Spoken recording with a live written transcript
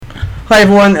Hi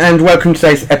everyone, and welcome to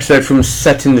today's episode from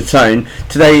Setting the Tone.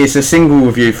 Today is a single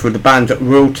review for the band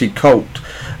Royalty Cult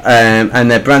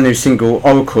and their brand new single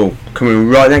Oracle, coming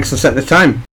right next to Set the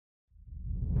Tone.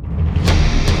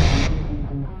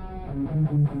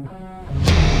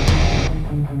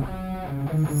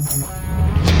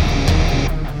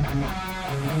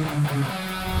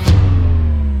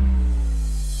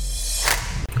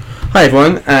 Hi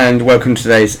everyone, and welcome to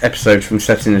today's episode from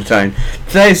Setting the Tone.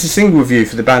 Today is a single review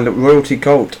for the band Royalty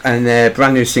Cult and their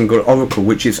brand new single Oracle,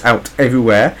 which is out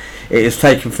everywhere. It is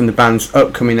taken from the band's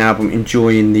upcoming album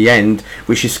Enjoying the End,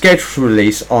 which is scheduled for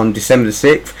release on December the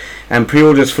 6th, and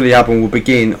pre-orders for the album will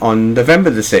begin on November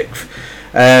the 6th.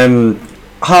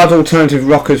 Hard alternative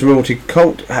rockers Royalty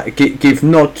Cult give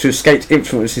nod to skate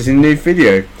influences in new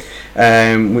video,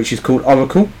 which is called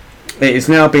Oracle. It is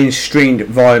now being streamed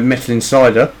via Metal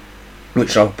Insider,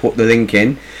 which I'll put the link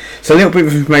in. So a little bit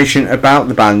of information about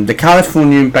the band. The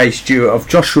Californian-based duo of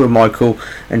Joshua Michael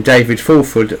and David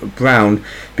Fulford Brown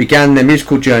began their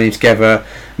musical journey together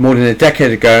more than a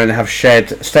decade ago and have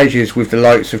shared stages with the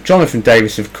likes of Jonathan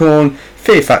Davis of Korn,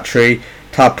 Fear Factory,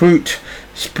 Taproot,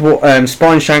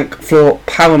 Spineshank, Floor,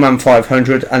 Powerman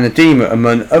 500 and Edema,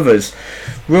 among others.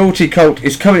 Royalty Cult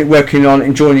is currently working on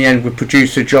Enjoying the End with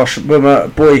producer Josh Bummer,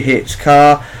 Boy Hits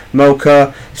Car,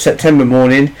 Mocha, September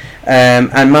Morning,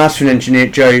 and mastering engineer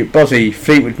Joe Bozzi,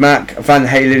 Fleetwood Mac, Van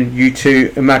Halen,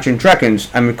 U2, Imagine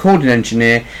Dragons, and recording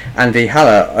engineer Andy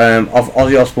Haller of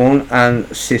Ozzy Osbourne and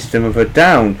System of a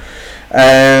Down,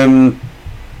 and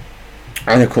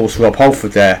of course Rob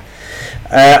Halford there.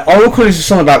 Oracle is a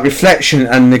song about reflection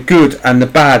and the good and the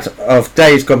bad of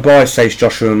days gone by, says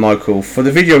Joshua and Michael. For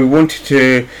the video we wanted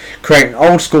to create an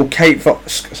old school skate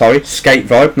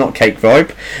vibe, not cake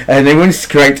vibe, and they wanted to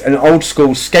create an old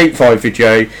school skate vibe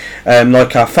video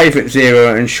like our favourite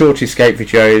Zero and Shorty skate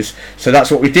videos, so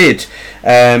that's what we did.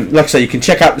 Like I say, you can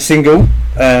check out the single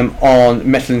on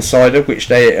Metal Insider, which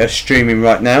they are streaming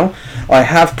right now. I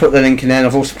have put the link in there, and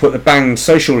I've also put the band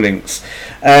social links.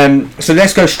 So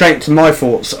let's go straight to my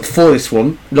thoughts for this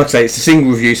one. Like I say, it's a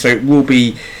single review, so it will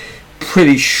be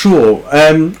pretty short.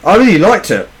 I really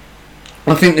liked it.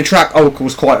 I think the track Oracle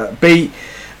was quite upbeat.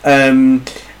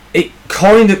 They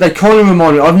kind of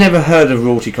remind me. I've never heard of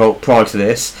Royalty Cult prior to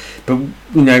this, but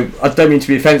you know, I don't mean to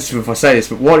be offensive if I say this,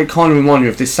 but what it kind of reminded me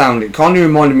of this sound, it kind of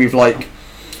reminded me of like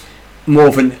more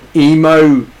of an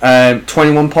emo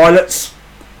 21 Pilots.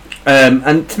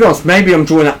 And to be honest, maybe I'm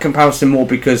drawing that comparison more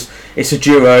because it's a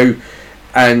duo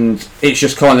and it's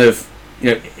just kind of,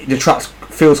 you know, the track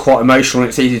feels quite emotional and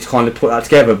it's easy to kind of put that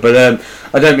together, but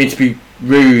I don't mean to be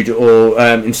rude or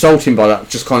insulting by that,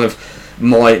 just kind of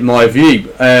my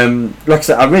view. Like I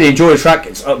said, I really enjoy the track.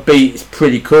 It's upbeat, it's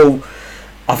pretty cool.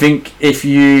 I think if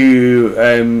you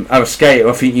are a skater,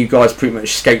 I think you guys pretty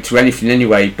much skate to anything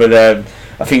anyway, but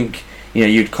I think, you know,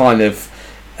 you'd kind of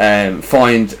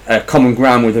find a common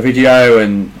ground with the video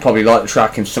and probably like the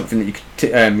track and something that you could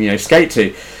skate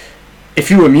to. If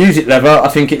you're a music lover, I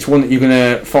think it's one that you're going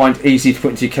to find easy to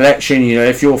put into your collection. You know,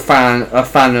 if you're a fan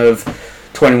of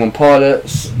 21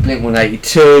 Pilots,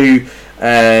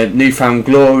 Blink-182, Newfound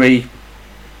Glory,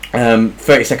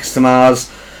 30 Seconds to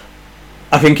Mars,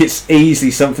 I think it's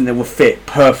easily something that will fit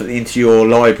perfectly into your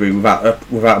library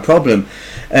without a problem.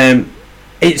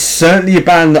 It's certainly a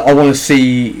band that I want to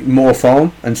see more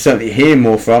from and certainly hear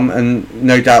more from, and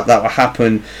no doubt that will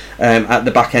happen at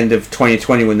the back end of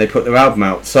 2020 when they put their album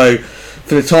out. So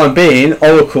for the time being,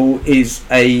 Oracle is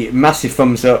a massive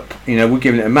thumbs up. You know, we're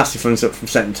giving it a massive thumbs up from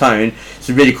Setting the Tone. It's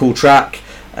a really cool track.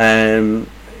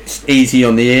 It's easy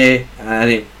on the ear,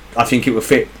 and I think it will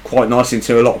fit quite nicely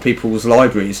into a lot of people's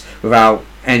libraries without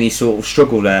any sort of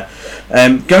struggle there.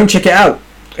 Go and check it out.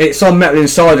 It's on Metal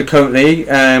Insider currently.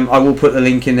 I will put the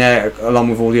link in there along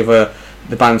with all the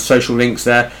band's social links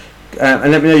there,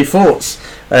 and let me know your thoughts.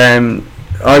 I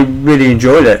really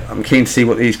enjoyed it. I'm keen to see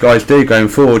what these guys do going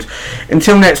forward.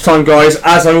 Until next time, guys,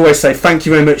 as I always say, thank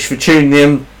you very much for tuning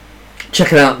in,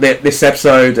 checking out this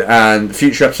episode and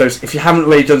future episodes. If you haven't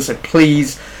already done so,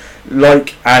 please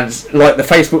like the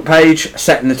Facebook page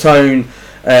Setting the Tone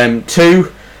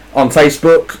 2 on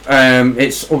Facebook.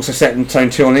 It's also Setting the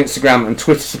Tone 2 on Instagram and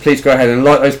Twitter, so please go ahead and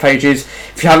like those pages.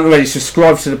 If you haven't already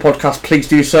subscribed to the podcast, please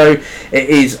do so. It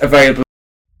is available.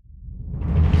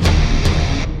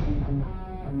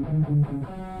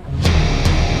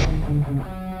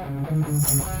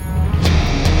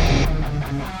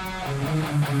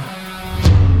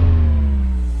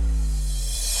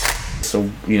 So,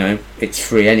 you know, it's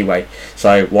free anyway,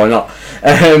 so why not?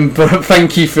 But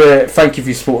thank you for your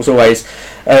support as always.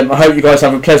 I hope you guys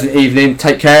have a pleasant evening.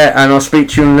 Take care, and I'll speak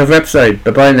to you in another episode.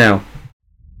 Bye bye now.